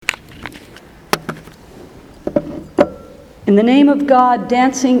In the name of God,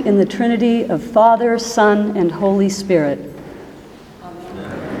 dancing in the Trinity of Father, Son, and Holy Spirit.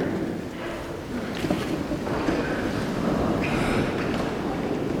 Amen.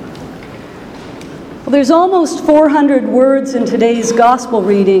 Well, there's almost 400 words in today's gospel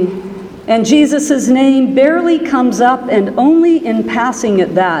reading, and Jesus' name barely comes up, and only in passing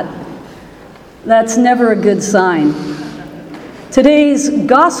at that. That's never a good sign. Today's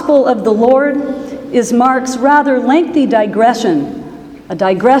Gospel of the Lord is Mark's rather lengthy digression, a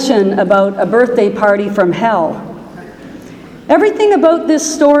digression about a birthday party from hell. Everything about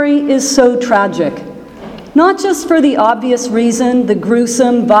this story is so tragic, not just for the obvious reason, the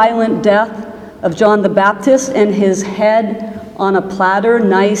gruesome, violent death of John the Baptist and his head on a platter,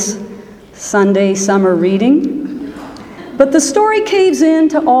 nice Sunday summer reading, but the story caves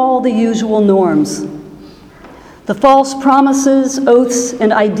into all the usual norms. The false promises, oaths,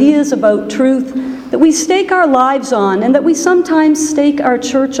 and ideas about truth that we stake our lives on and that we sometimes stake our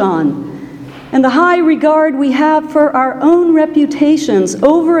church on, and the high regard we have for our own reputations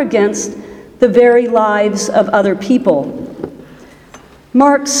over against the very lives of other people.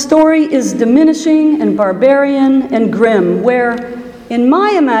 Mark's story is diminishing and barbarian and grim, where, in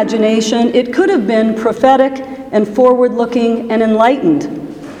my imagination, it could have been prophetic and forward-looking and enlightened.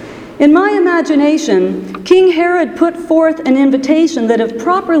 In my imagination, King Herod put forth an invitation that, if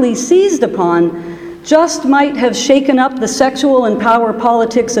properly seized upon, just might have shaken up the sexual and power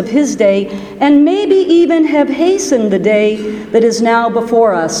politics of his day, and maybe even have hastened the day that is now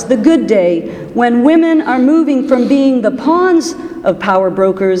before us, the good day, when women are moving from being the pawns of power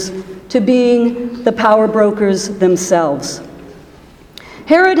brokers to being the power brokers themselves.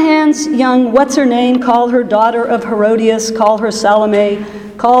 Herod hands young what's-her-name, call her daughter of Herodias, call her Salome,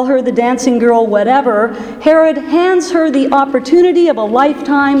 call her the dancing girl, whatever. Herod hands her the opportunity of a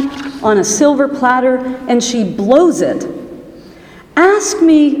lifetime on a silver platter, and she blows it. Ask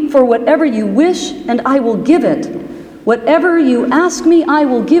me for whatever you wish, and I will give it. Whatever you ask me, I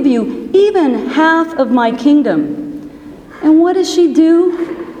will give you, even half of my kingdom. And what does she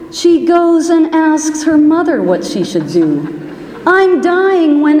do? She goes and asks her mother what she should do. I'm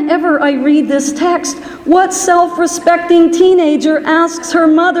dying whenever I read this text. What self-respecting teenager asks her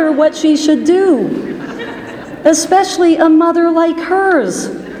mother what she should do? Especially a mother like hers.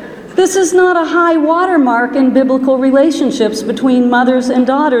 This is not a high watermark in biblical relationships between mothers and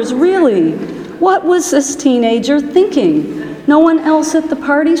daughters, really. What was this teenager thinking? No one else at the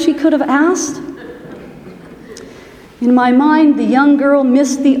party she could have asked? In my mind, the young girl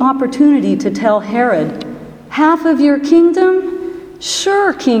missed the opportunity to tell Herod, half of your kingdom?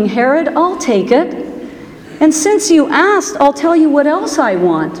 Sure, King Herod, I'll take it. And since you asked, I'll tell you what else I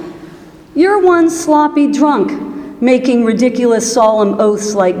want. You're one sloppy drunk, making ridiculous solemn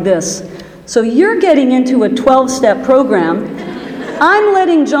oaths like this. So you're getting into a 12-step program. I'm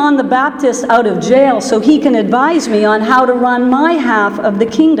letting John the Baptist out of jail so he can advise me on how to run my half of the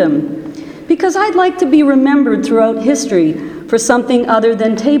kingdom. Because I'd like to be remembered throughout history for something other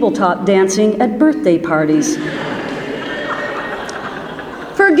than tabletop dancing at birthday parties.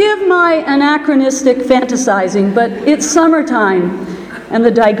 Forgive my anachronistic fantasizing, but it's summertime and the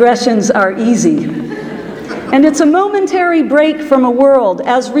digressions are easy. And it's a momentary break from a world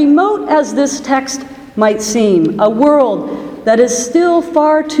as remote as this text might seem, a world that is still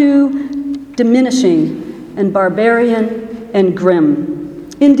far too diminishing and barbarian and grim.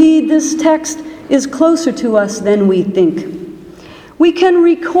 Indeed, this text is closer to us than we think. We can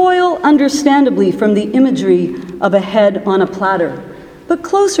recoil understandably from the imagery of a head on a platter. But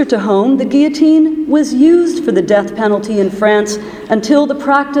closer to home, the guillotine was used for the death penalty in France until the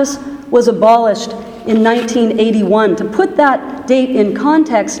practice was abolished in 1981. To put that date in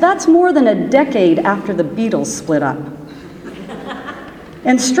context, that's more than a decade after the Beatles split up.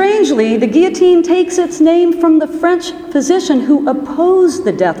 And strangely, the guillotine takes its name from the French physician who opposed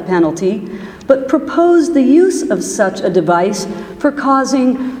the death penalty, but proposed the use of such a device for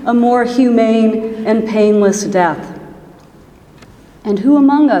causing a more humane and painless death. And who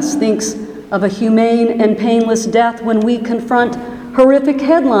among us thinks of a humane and painless death when we confront horrific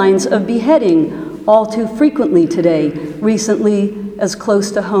headlines of beheading all too frequently today, recently as close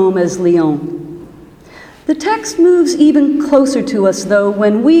to home as Lyon? The text moves even closer to us, though,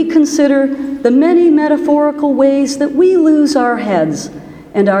 when we consider the many metaphorical ways that we lose our heads,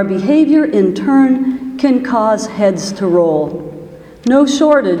 and our behavior in turn can cause heads to roll. No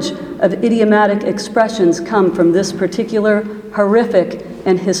shortage of idiomatic expressions come from this particular horrific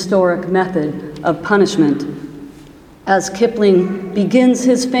and historic method of punishment. As Kipling begins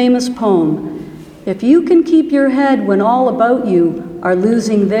his famous poem, "If you can keep your head when all about you are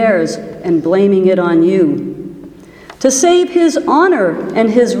losing theirs and blaming it on you." To save his honor and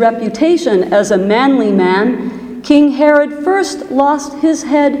his reputation as a manly man, King Herod first lost his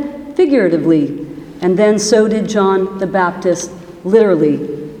head figuratively, and then so did John the Baptist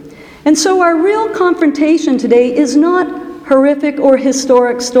literally. And so our real confrontation today is not horrific or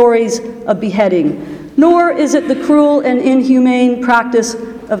historic stories of beheading, nor is it the cruel and inhumane practice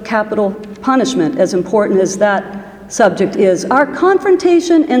of capital punishment, as important as that subject is. Our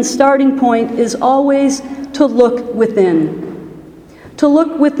confrontation and starting point is always to look within. To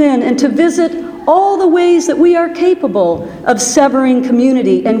look within and to visit all the ways that we are capable of severing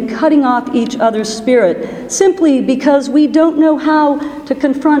community and cutting off each other's spirit, simply because we don't know how to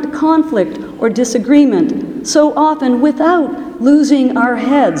confront conflict or disagreement so often without losing our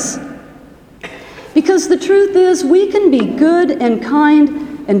heads. Because the truth is, we can be good and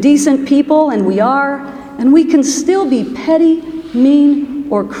kind and decent people, and we can still be petty, mean,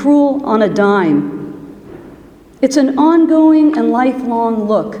 or cruel on a dime. It's an ongoing and lifelong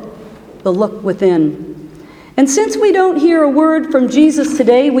look, the look within. And since we don't hear a word from Jesus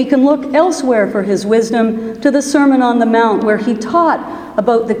today, we can look elsewhere for his wisdom to the Sermon on the Mount, where he taught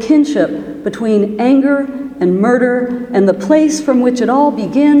about the kinship between anger and murder and the place from which it all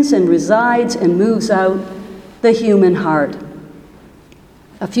begins and resides and moves out, the human heart.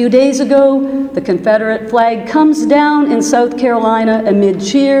 A few days ago, the Confederate flag comes down in South Carolina amid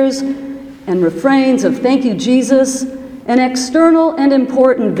cheers and refrains of "Thank you, Jesus," an external and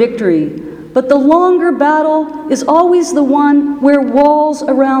important victory. But the longer battle is always the one where walls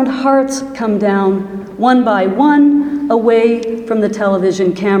around hearts come down, one by one, away from the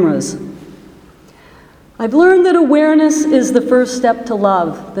television cameras. I've learned that awareness is the first step to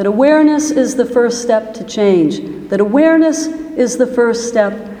love, that awareness is the first step to change, that awareness is the first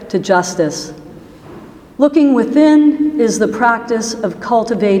step to justice. Looking within is the practice of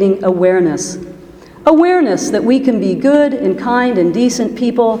cultivating awareness. Awareness that we can be good and kind and decent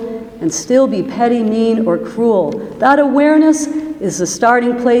people and still be petty, mean, or cruel. That awareness is the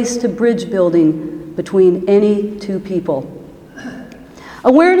starting place to bridge building between any two people.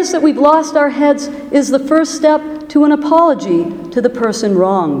 Awareness that we've lost our heads is the first step to an apology to the person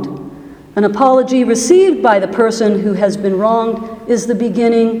wronged. An apology received by the person who has been wronged is the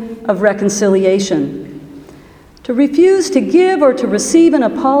beginning of reconciliation. To refuse to give or to receive an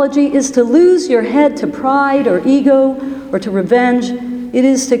apology is to lose your head to pride or ego or to revenge. It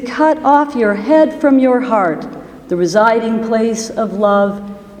is to cut off your head from your heart, the residing place of love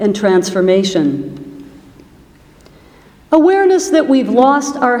and transformation. Awareness that we've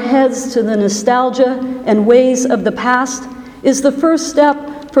lost our heads to the nostalgia and ways of the past is the first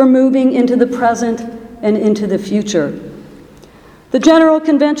step for moving into the present and into the future. The General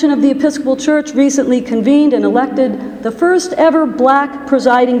Convention of the Episcopal Church recently convened and elected the first ever black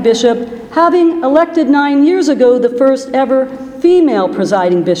presiding bishop, having elected 9 years ago the first ever female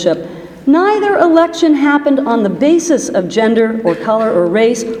presiding bishop. Neither election happened on the basis of gender or color or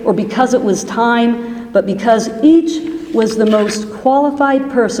race or because it was time, but because each was the most qualified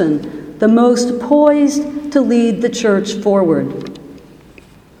person, the most poised to lead the church forward.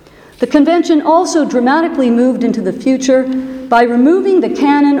 The convention also dramatically moved into the future by removing the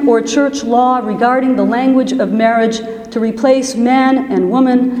canon or church law regarding the language of marriage to replace man and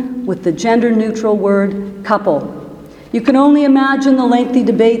woman with the gender-neutral word couple. You can only imagine the lengthy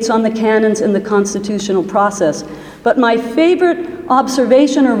debates on the canons in the constitutional process. But my favorite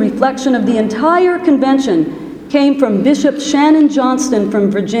observation or reflection of the entire convention came from Bishop Shannon Johnston from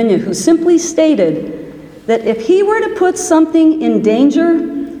Virginia, who simply stated that if he were to put something in danger,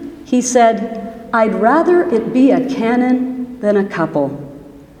 he said, "I'd rather it be a canon than a couple."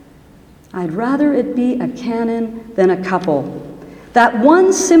 I'd rather it be a canon than a couple. That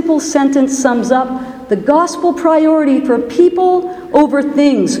one simple sentence sums up the gospel priority for people over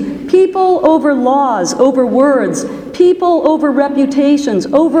things, people over laws, over words, people over reputations,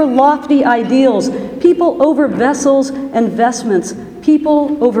 over lofty ideals, people over vessels and vestments,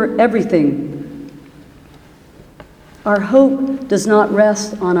 people over everything. Our hope does not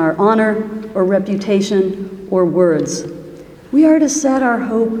rest on our honor or reputation or words. We are to set our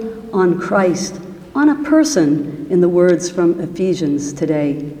hope on Christ, on a person, in the words from Ephesians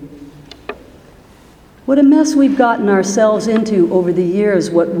today. What a mess we've gotten ourselves into over the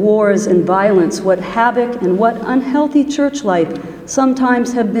years, what wars and violence, what havoc and what unhealthy church life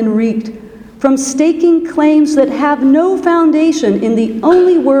sometimes have been wreaked from staking claims that have no foundation in the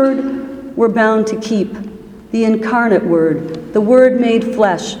only word we're bound to keep, the incarnate word, the word made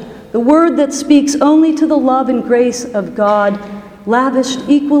flesh, the word that speaks only to the love and grace of God, lavished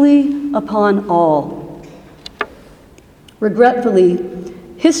equally upon all. Regretfully,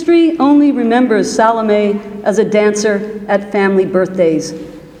 History only remembers Salome as a dancer at family birthdays,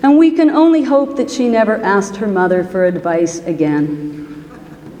 and we can only hope that she never asked her mother for advice again.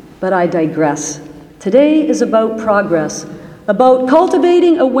 But I digress. Today is about progress, about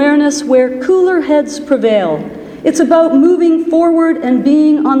cultivating awareness where cooler heads prevail. It's about moving forward and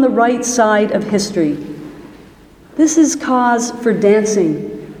being on the right side of history. This is cause for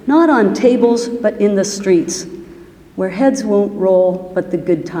dancing, not on tables, but in the streets, where heads won't roll, but the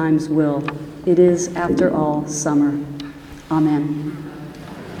good times will. It is, after all, summer. Amen.